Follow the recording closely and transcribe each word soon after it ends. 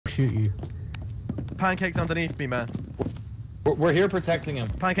shoot you. Pancake's underneath me, man. We're here protecting him.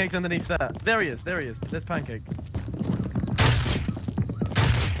 Pancake's underneath there. There he is. There he is. There's Pancake.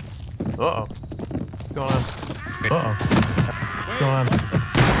 Uh-oh. What's going on? Uh-oh. What's going on?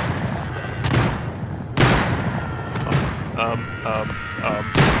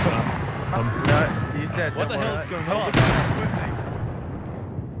 No, he's dead. What the hell's going on?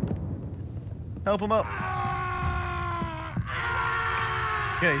 Help him up.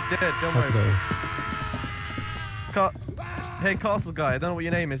 Yeah, he's dead. Don't worry. Hey, Castle guy, I don't know what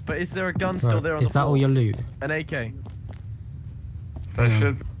your name is, but is there a gun still there on the floor? Is that all your loot? An AK. That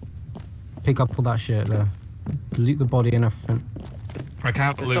should. Pick up all that shit there. Loot the body and everything. I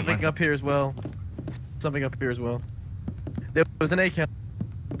can't There's believe something up here as well. Something up here as well. There was an AK.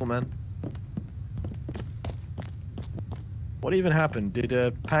 Man. What even happened? Did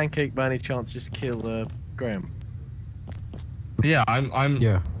Pancake by any chance just kill Graham? Yeah, I'm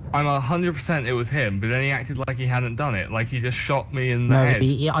Yeah. I'm 100% it was him, but then he acted like he hadn't done it. Like he just shot me in the No, head.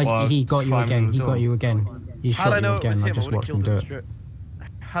 he got you again. He got you again. He shot you again. I just watched him do it.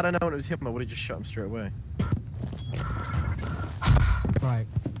 How'd I know it was him? I would have just shot him straight away. Right.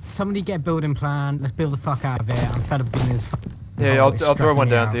 Somebody get a building plan. Let's build the fuck out of it. I'm fed up being this. Yeah, I'll throw one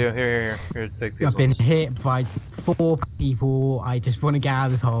down to you. Here, take these. I've been hit by 4 people. I just want to get out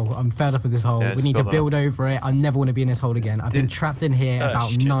of this hole. I'm fed up with this hole. Yeah, we need to build over it. I never want to be in this hole again. I've been trapped in here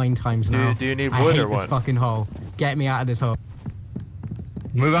about 9 times now. Do you need wood or what? I hate this fucking hole. Get me out of this hole.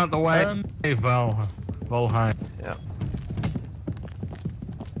 Move out the way. Hey, Valheim. Yeah.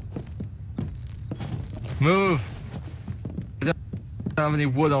 Move. I don't have any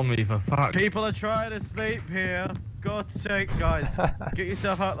wood on me, for fuck. People are trying to sleep here. God's sake, guys. Get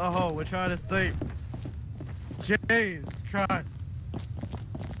yourself out the hole. We're trying to sleep. Jeez, Christ.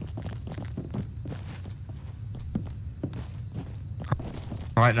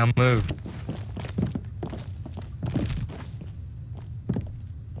 Alright, now move.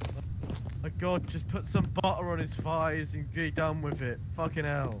 My God, just put some butter on his thighs and be done with it. Fucking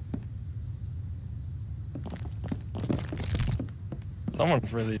hell. Someone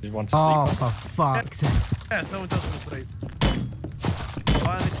really wants to Oh, sleep. for fuck's sake. Yeah, someone does want to sleep.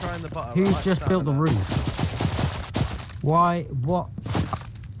 Finally trying the butter. Who's just built the roof? Why? What?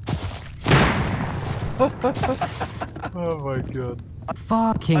 Oh my God.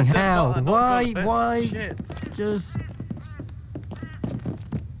 Fucking hell. Butter, Why? Shit. Just...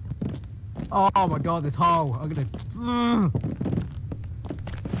 Oh my God, this hole. I'm gonna...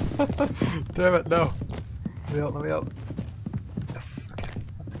 Damn it, no. Let me out. Yes, okay.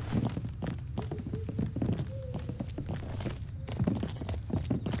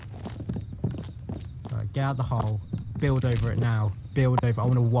 Right, get out the hole. Build over it now. Build over. I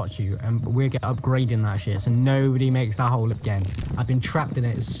want to watch you, and we're upgrading that shit so nobody makes that hole again. I've been trapped in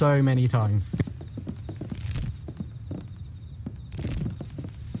it so many times.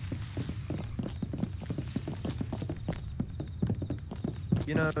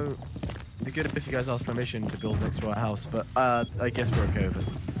 You know, it'd be good if you guys asked permission to build next to our house, but I guess we're okay with it.